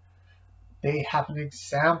did here. They have an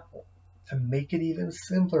example to make it even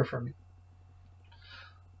simpler for me.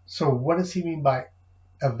 So what does he mean by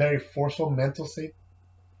a very forceful mental state?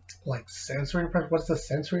 Like sensory impression? What's the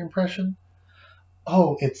sensory impression?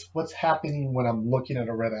 Oh, it's what's happening when I'm looking at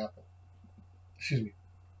a red apple. Excuse me.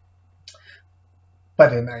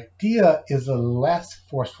 But an idea is a less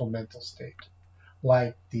forceful mental state,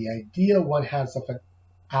 like the idea one has of an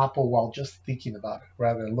apple while just thinking about it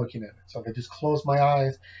rather than looking at it. So if I just close my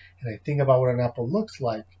eyes and I think about what an apple looks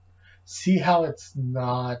like, see how it's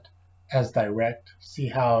not as direct, see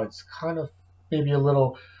how it's kind of maybe a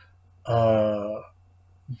little uh,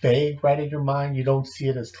 vague right in your mind. You don't see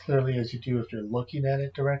it as clearly as you do if you're looking at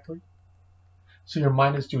it directly. So your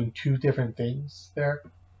mind is doing two different things there.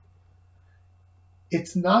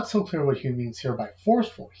 It's not so clear what Hume means here by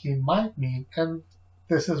forceful. He might mean, and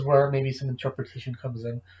this is where maybe some interpretation comes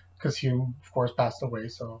in, because Hume, of course, passed away,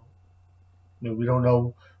 so we don't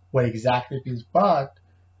know what exactly it means, but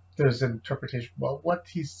there's an interpretation. Well, what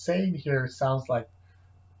he's saying here sounds like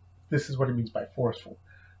this is what he means by forceful.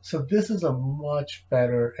 So this is a much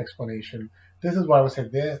better explanation. This is why I would say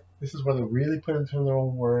this. This is where they really put into their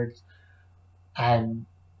own words. And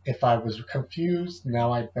if I was confused,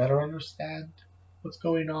 now I better understand what's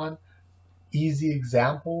going on. Easy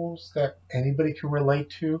examples that anybody can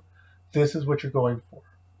relate to. This is what you're going for.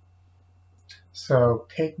 So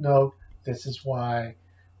take note. This is why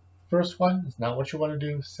first one is not what you want to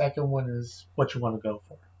do. Second one is what you want to go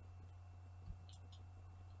for.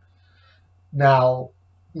 Now,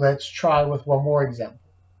 let's try with one more example.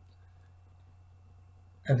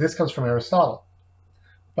 And this comes from Aristotle.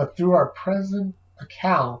 But through our present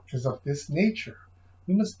account is of this nature,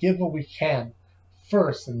 we must give what we can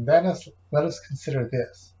first, and then let us consider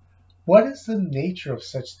this. What is the nature of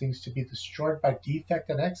such things to be destroyed by defect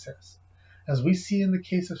and excess, as we see in the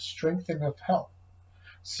case of strength and of health?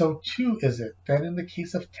 So too is it then in the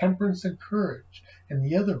case of temperance and courage and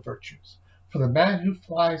the other virtues. For the man who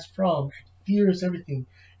flies from and fears everything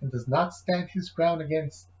and does not stand his ground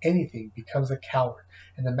against anything becomes a coward,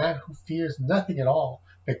 and the man who fears nothing at all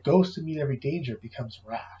but goes to meet every danger becomes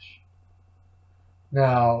rash.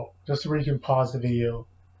 Now, just where you can pause the video,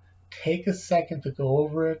 take a second to go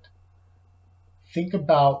over it. Think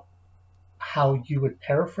about how you would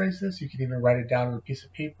paraphrase this. You can even write it down on a piece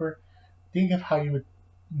of paper. Think of how you would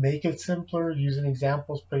make it simpler using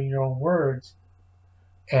examples, putting your own words,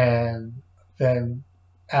 and then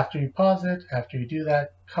after you pause it, after you do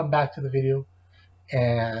that, come back to the video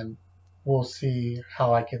and we'll see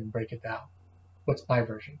how I can break it down. What's my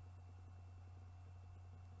version?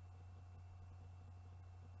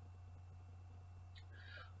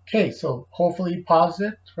 Okay, so hopefully you pause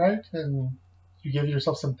it, right? And you give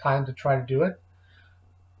yourself some time to try to do it.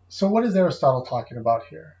 So what is Aristotle talking about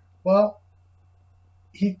here? Well,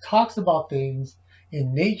 he talks about things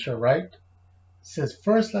in nature, right? Says,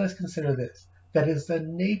 first let us consider this. That is the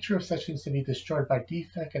nature of such things to be destroyed by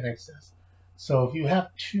defect and excess. So if you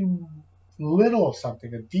have too little of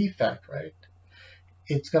something, a defect, right,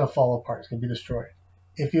 it's going to fall apart. It's going to be destroyed.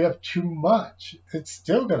 If you have too much, it's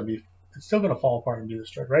still going to fall apart and be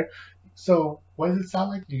destroyed, right? So what does it sound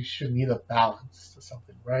like? You should need a balance to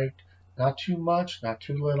something, right? Not too much, not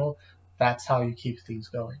too little. That's how you keep things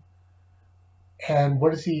going. And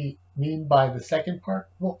what does he mean by the second part?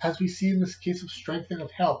 Well, as we see in this case of strength and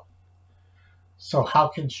of health. So how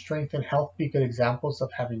can strength and health be good examples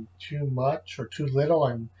of having too much or too little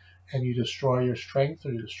and you destroy your strength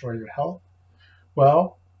or you destroy your health?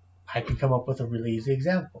 Well, I can come up with a really easy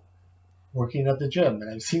example. Working at the gym, and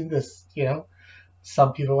I've seen this,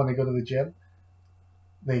 some people when they go to the gym,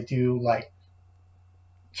 they do like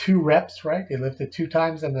 2 reps, right? They lift it 2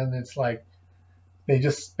 times and then it's like they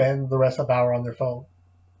just spend the rest of the hour on their phone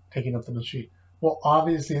taking up the machine. Well,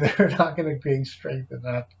 obviously they're not going to gain strength and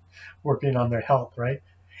not working on their health, right?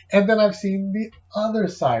 And then I've seen the other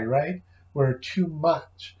side, right? Where too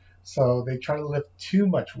much. So they try to lift too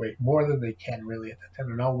much weight, more than they can really at that time.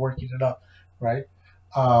 They're not working it up, right?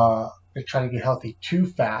 They try to get healthy too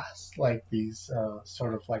fast, like these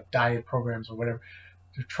sort of like diet programs or whatever.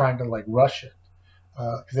 They're trying to like rush it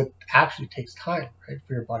because it actually takes time, right,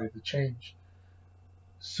 for your body to change.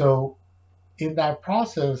 So in that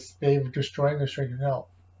process, they're destroying their strength and health.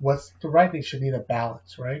 What's the right thing? Should need a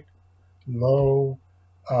balance, right? Low,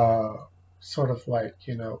 sort of like,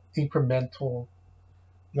 incremental,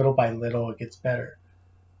 little by little, it gets better.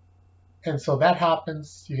 And so that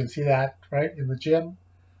happens. You can see that, right, in the gym.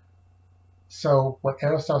 So what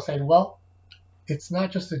Aristotle's saying, well, it's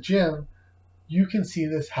not just the gym. You can see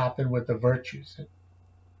this happen with the virtues.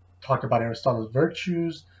 Talk about Aristotle's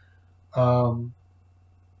virtues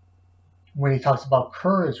when he talks about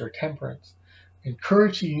courage or temperance. And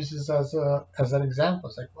courage he uses as an example.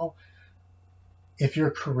 It's like, well, if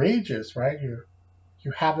you're courageous, right, you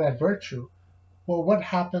have that virtue. Well, what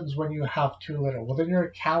happens when you have too little? Well, then you're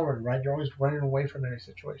a coward, right? You're always running away from any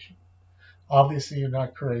situation. Obviously, you're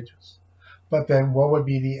not courageous. But then what would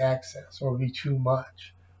be the excess or would be too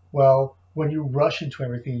much? Well, when you rush into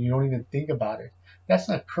everything, you don't even think about it. That's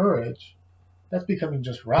not courage. That's becoming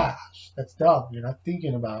just rash. That's dumb. You're not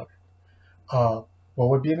thinking about it. What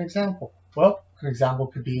would be an example? Well, an example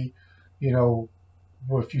could be, you know,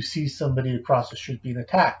 if you see somebody across the street being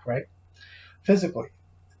attacked, right? Physically,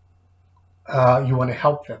 you want to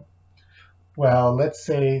help them. Well, let's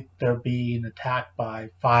say they're being attacked by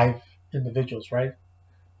 5 individuals, right?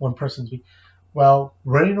 One person's being, well,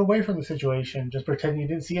 running away from the situation, just pretending you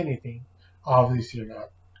didn't see anything. Obviously, you're not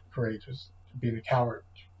courageous. You're being a coward.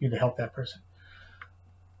 You need to help that person.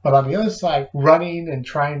 But on the other side, running and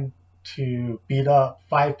trying to beat up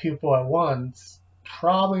 5 people at once,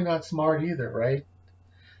 probably not smart either, right?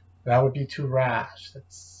 That would be too rash.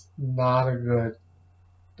 That's not a good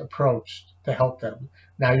approach to help them.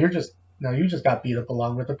 Now you're just now you just got beat up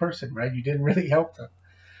along with the person, right? You didn't really help them.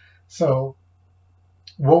 So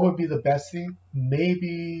what would be the best thing?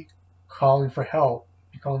 Maybe calling for help,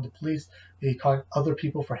 calling the police, maybe calling other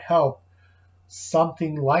people for help,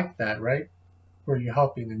 something like that, right? Where you're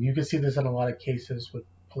helping. And you can see this in a lot of cases with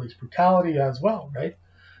police brutality as well, right?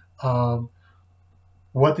 Um,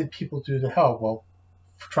 what did people do to help? Well,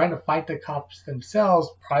 trying to fight the cops themselves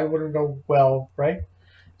probably wouldn't go well, right?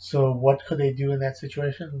 So what could they do in that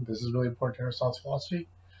situation? This is really important to Aristotle's philosophy.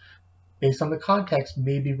 Based on the context,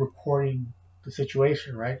 maybe recording the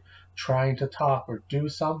situation, right? Trying to talk or do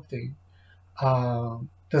something.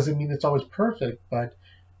 Doesn't mean it's always perfect, but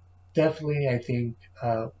definitely I think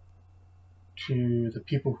to the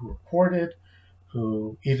people who reported,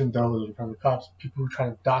 who, even though those were from the cops, people who were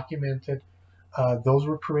trying to document it, those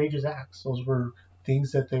were courageous acts. Those were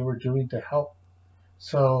things that they were doing to help.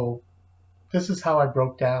 So this is how I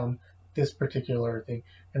broke down this particular thing.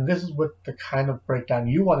 And this is what the kind of breakdown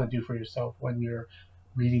you want to do for yourself when you're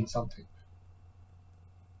reading something.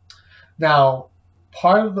 Now,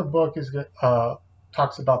 part of the book is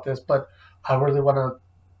talks about this, but I really want to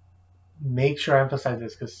make sure I emphasize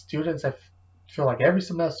this because students, I feel like every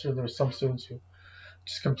semester there's some students who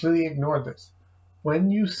just completely ignore this.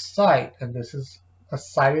 When you cite, and this is a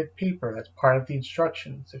cited paper, that's part of the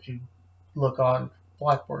instructions if you look on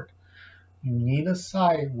Blackboard, you need to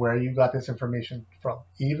cite where you got this information from.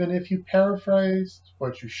 Even if you paraphrased,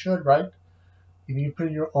 what you should, right? If you put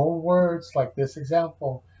in your own words, like this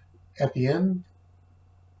example, at the end,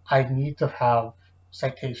 I need to have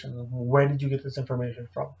citation. Where did you get this information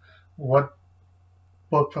from? What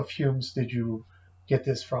book of Hume's did you get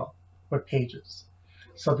this from? What pages?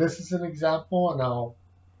 So this is an example, and I'll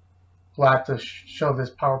glad to show this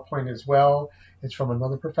PowerPoint as well. It's from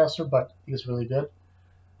another professor, but it's really good.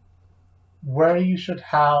 Where you should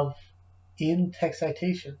have in-text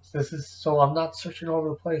citations. This is so I'm not searching all over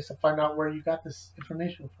the place to find out where you got this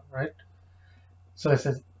information from, right? So it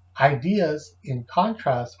says ideas, in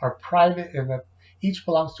contrast, are private in that each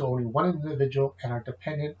belongs to only one individual and are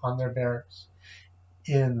dependent on their bearers.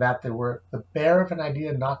 In that they were the bearer of an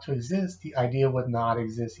idea not to exist, the idea would not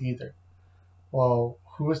exist either. Well,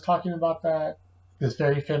 who was talking about that? This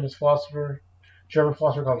very famous philosopher, German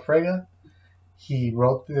philosopher called Frege. He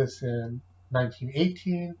wrote this in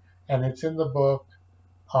 1918, and it's in the book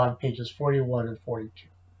on pages 41 and 42.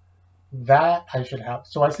 That I should have.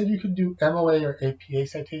 So I said you could do MOA or APA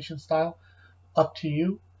citation style, up to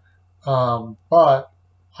you. But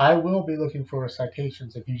I will be looking for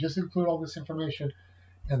citations. If you just include all this information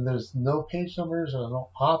and there's no page numbers or no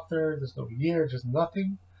author, there's no year, just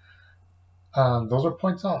nothing, those are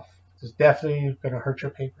points off. It's definitely going to hurt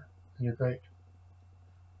your paper and your grade.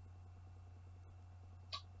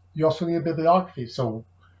 You also need a bibliography. So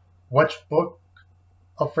which book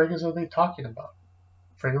of Frege's are they talking about?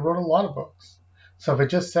 Frege wrote a lot of books. So if it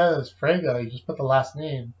just says Frege, you just put the last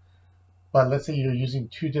name. But let's say you're using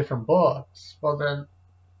 2 different books. Well, then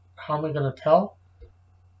how am I going to tell?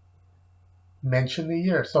 Mention the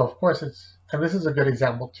year. So of course and this is a good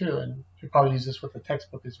example too, and you probably use this with the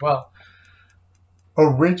textbook as well.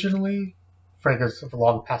 Originally, Frege's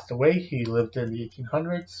long passed away. He lived in the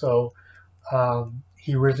 1800s, so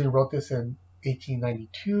he originally wrote this in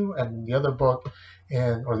 1892, and the other book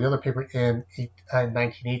or the other paper in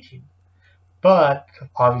 1918. But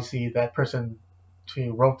obviously, that person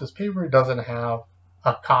who wrote this paper doesn't have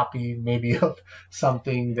a copy, maybe of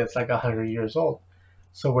something that's like 100 years old.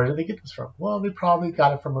 So where did they get this from? Well, they probably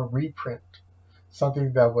got it from a reprint,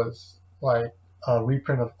 something that was like a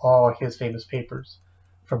reprint of all his famous papers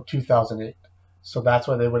from 2008. So that's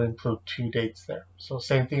why they would include 2 dates there. So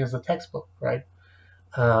same thing as the textbook, right?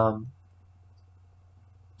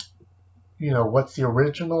 What's the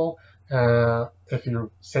original? If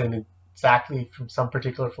you're saying exactly from some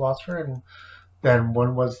particular philosopher, and then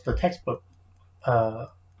when was the textbook uh,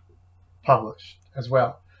 published as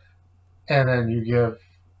well. And then you give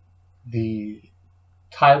the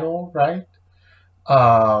title, right?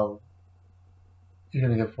 Uh, you're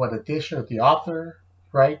going to give what edition of the author,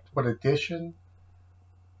 right? What edition.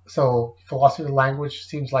 So philosophy of the language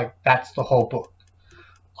seems like that's the whole book.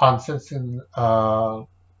 On Sense in Nominitum?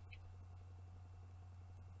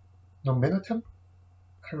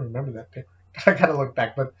 I don't remember that paper. I gotta look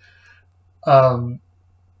back, but um,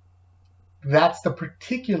 that's the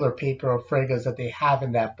particular paper of Frege's that they have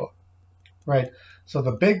in that book, right? So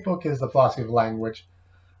the big book is the philosophy of language.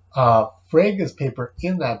 Frege's paper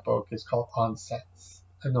in that book is called On Sense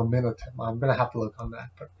and Nominitum. I'm gonna have to look on that,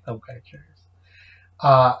 but I'm kind of curious.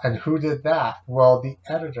 And who did that? Well, the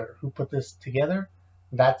editor who put this together,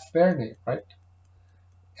 that's their name, right?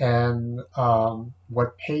 And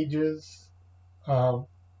what pages,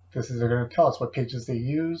 this is they're going to tell us what pages they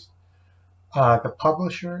used. The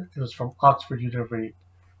publisher, it was from Oxford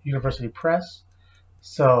University Press.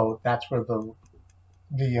 So that's where the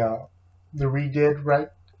redid, right,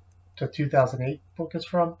 to 2008 book is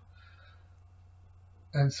from.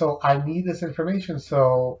 And so I need this information.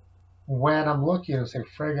 So when I'm looking, I say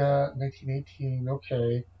Frege 1918,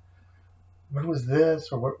 okay, when was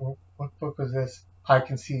this, or what book was this? I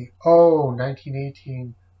can see,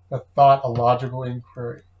 1918, The Thought, A Logical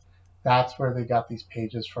Inquiry. That's where they got these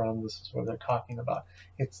pages from. This is what they're talking about.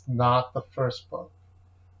 It's not the first book.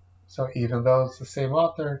 So even though it's the same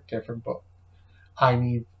author, different book. I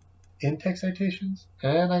need in-text citations,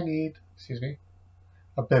 and I need,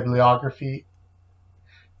 a bibliography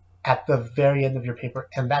at the very end of your paper,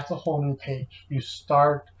 and that's a whole new page. You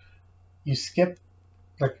skip,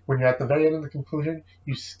 like when you're at the very end of the conclusion,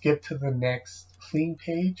 you skip to the next clean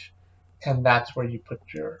page, and that's where you put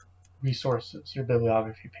your resources, your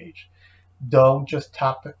bibliography page. Don't just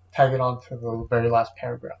tag it onto the very last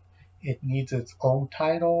paragraph. It needs its own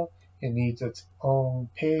title. It needs its own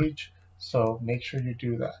page. So make sure you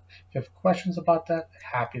do that. If you have questions about that,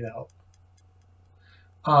 happy to help.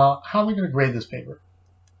 How are we going to grade this paper?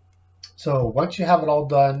 So once you have it all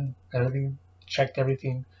done, checked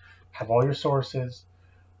everything, have all your sources,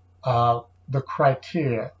 the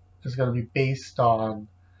criteria is going to be based on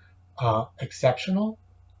exceptional,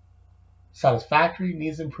 satisfactory,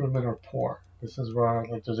 needs improvement, or poor. This is where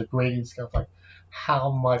there's a grading scale of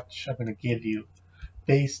how much I'm going to give you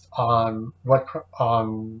based on what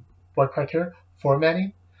criteria?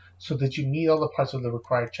 Formatting. So that you meet all the parts of the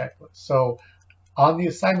required checklist. So on the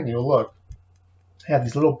assignment, you'll look, I have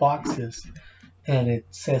these little boxes, and it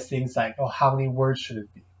says things like, how many words should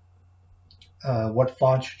it be? What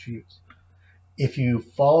font should you use? If you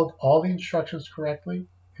followed all the instructions correctly,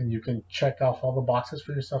 and you can check off all the boxes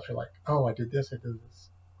for yourself, you're like, I did this,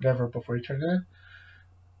 whatever, before you turn it in.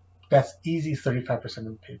 That's easy 35% of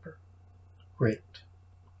the paper. Great.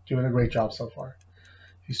 Doing a great job so far.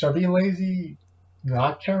 If you start being lazy,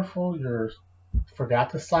 not careful, you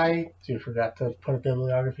forgot to cite, you forgot to put a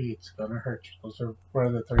bibliography, it's going to hurt you. Those are where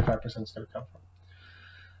the 35% is going to come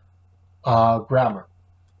from. Grammar.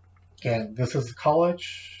 Again, this is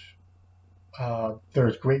college.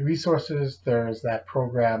 There's great resources. There's that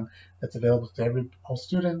program that's available to all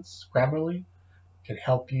students, Grammarly. It can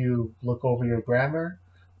help you look over your grammar.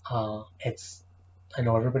 I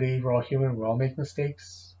know everybody, we're all human, we all make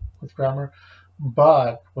mistakes with grammar,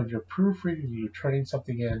 but when you're proofreading, you're turning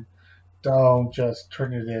something in, don't just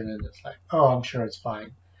turn it in and it's like, I'm sure it's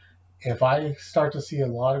fine. If I start to see a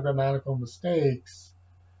lot of grammatical mistakes,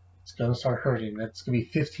 it's going to start hurting. That's going to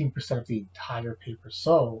be 15% of the entire paper.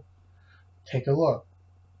 So take a look.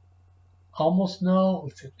 Almost no,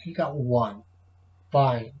 let's say you got one.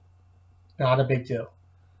 Fine. Not a big deal.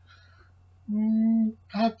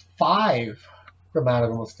 Got 5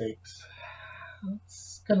 grammatical mistakes.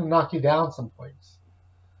 It's going to knock you down some points.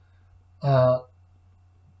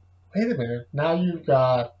 Wait a minute. Now you've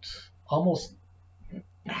got almost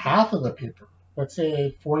half of the paper. Let's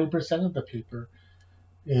say 40% of the paper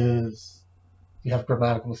is you have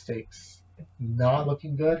grammatical mistakes. Not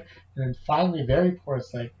looking good. And then finally, very poor,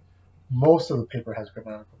 it's like most of the paper has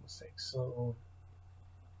grammatical mistakes. So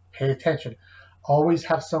pay attention. Always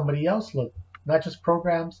have somebody else look, not just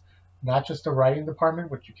programs, not just the writing department,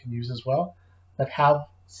 which you can use as well, but have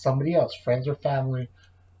somebody else, friends or family,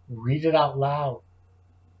 read it out loud.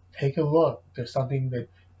 Take a look. There's something that,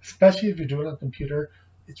 especially if you're doing it on a computer,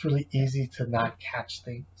 it's really easy to not catch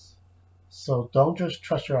things. So don't just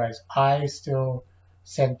trust your eyes. I still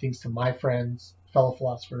send things to my friends, fellow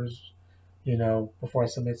philosophers, before I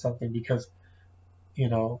submit something because,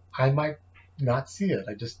 I might not see it.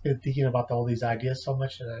 I just been thinking about all these ideas so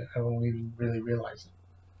much that I won't even really realize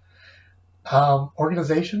it.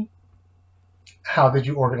 Organization. how did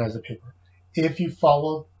you organize the paper? If you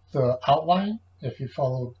followed the outline, if you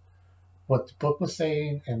followed what the book was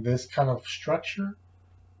saying and this kind of structure,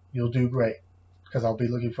 you'll do great because I'll be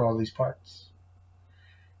looking for all these parts.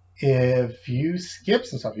 If you skip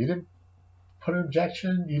some stuff, you didn't put an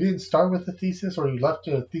objection, you didn't start with the thesis, or you left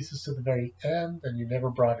your thesis to the very end and you never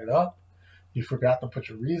brought it up, you forgot to put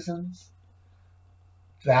your reasons,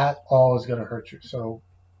 that all is going to hurt you. So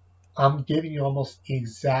I'm giving you almost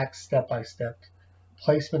exact step-by-step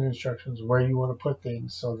placement instructions where you want to put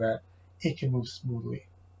things so that it can move smoothly.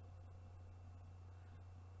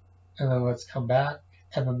 And then let's come back.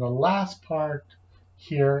 And then the last part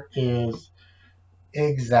here is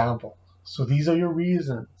example. So these are your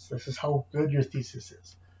reasons. This is how good your thesis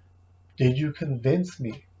is. Did you convince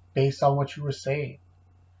me based on what you were saying?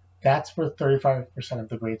 That's where 35% of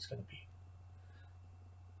the grade is going to be.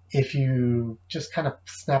 If you just kind of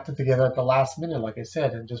snapped it together at the last minute, like I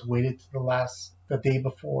said, and just waited to the day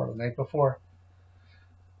before, the night before,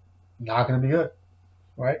 not going to be good,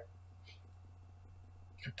 right?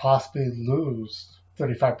 You could possibly lose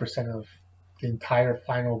 35% of the entire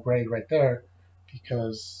final grade right there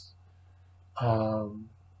because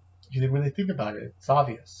you didn't really think about it. It's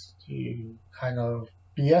obvious. You kind of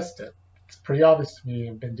BS'd it. It's pretty obvious to me.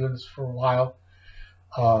 I've been doing this for a while.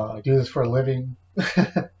 I do this for a living.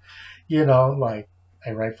 Like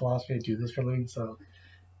I write philosophy, I do this for a living, so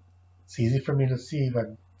it's easy for me to see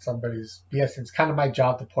when somebody's BSing. It's kind of my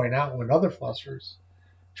job to point out when other philosophers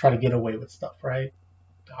try to get away with stuff, right?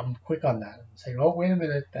 I'm quick on that. I'm saying, oh, wait a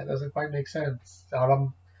minute, that doesn't quite make sense.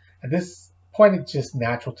 At this point, it's just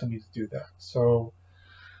natural to me to do that. So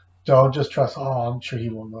don't just trust, oh, I'm sure he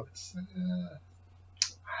won't notice.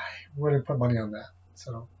 I wouldn't put money on that.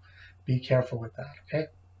 So be careful with that, okay?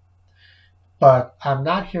 But I'm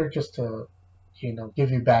not here just to,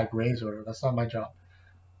 give you bad grades or whatever. That's not my job.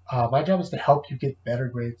 My job is to help you get better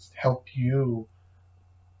grades, to help you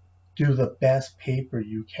do the best paper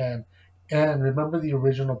you can. And remember, the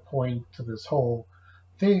original point to this whole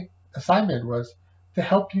assignment was to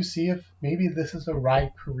help you see if maybe this is the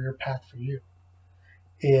right career path for you.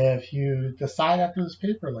 If you decide after this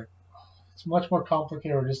paper, like, it's much more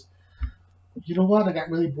complicated, or just, you know what, I got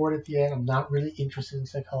really bored at the end, I'm not really interested in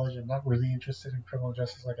psychology, I'm not really interested in criminal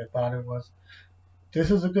justice like I thought it was, this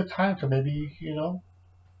is a good time to maybe,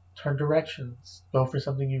 turn directions, go for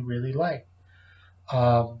something you really like.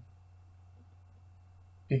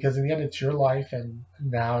 Because in the end, it's your life, and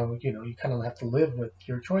now, you kind of have to live with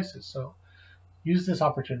your choices. So use this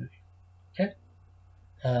opportunity, okay?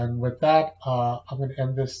 And with that, I'm going to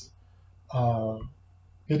end this uh,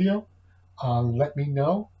 video. Let me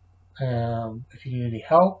know if you need any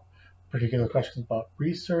help, particular questions about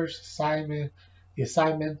research, the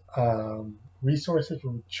assignment, resources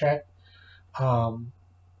we'll check.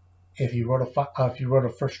 If you wrote a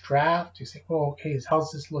first draft, you say, "Oh, okay,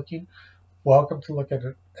 how's this looking?" Welcome to look at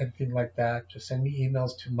anything like that. Just send me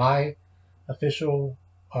emails to my official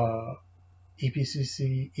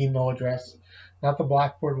EPCC email address, not the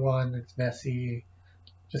Blackboard one. It's messy.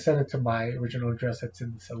 Just send it to my original address that's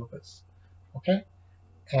in the syllabus. Okay?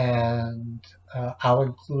 And I'll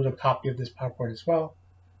include a copy of this PowerPoint as well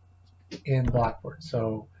in Blackboard.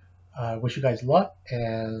 So I wish you guys luck,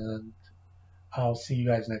 and I'll see you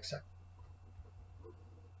guys next time.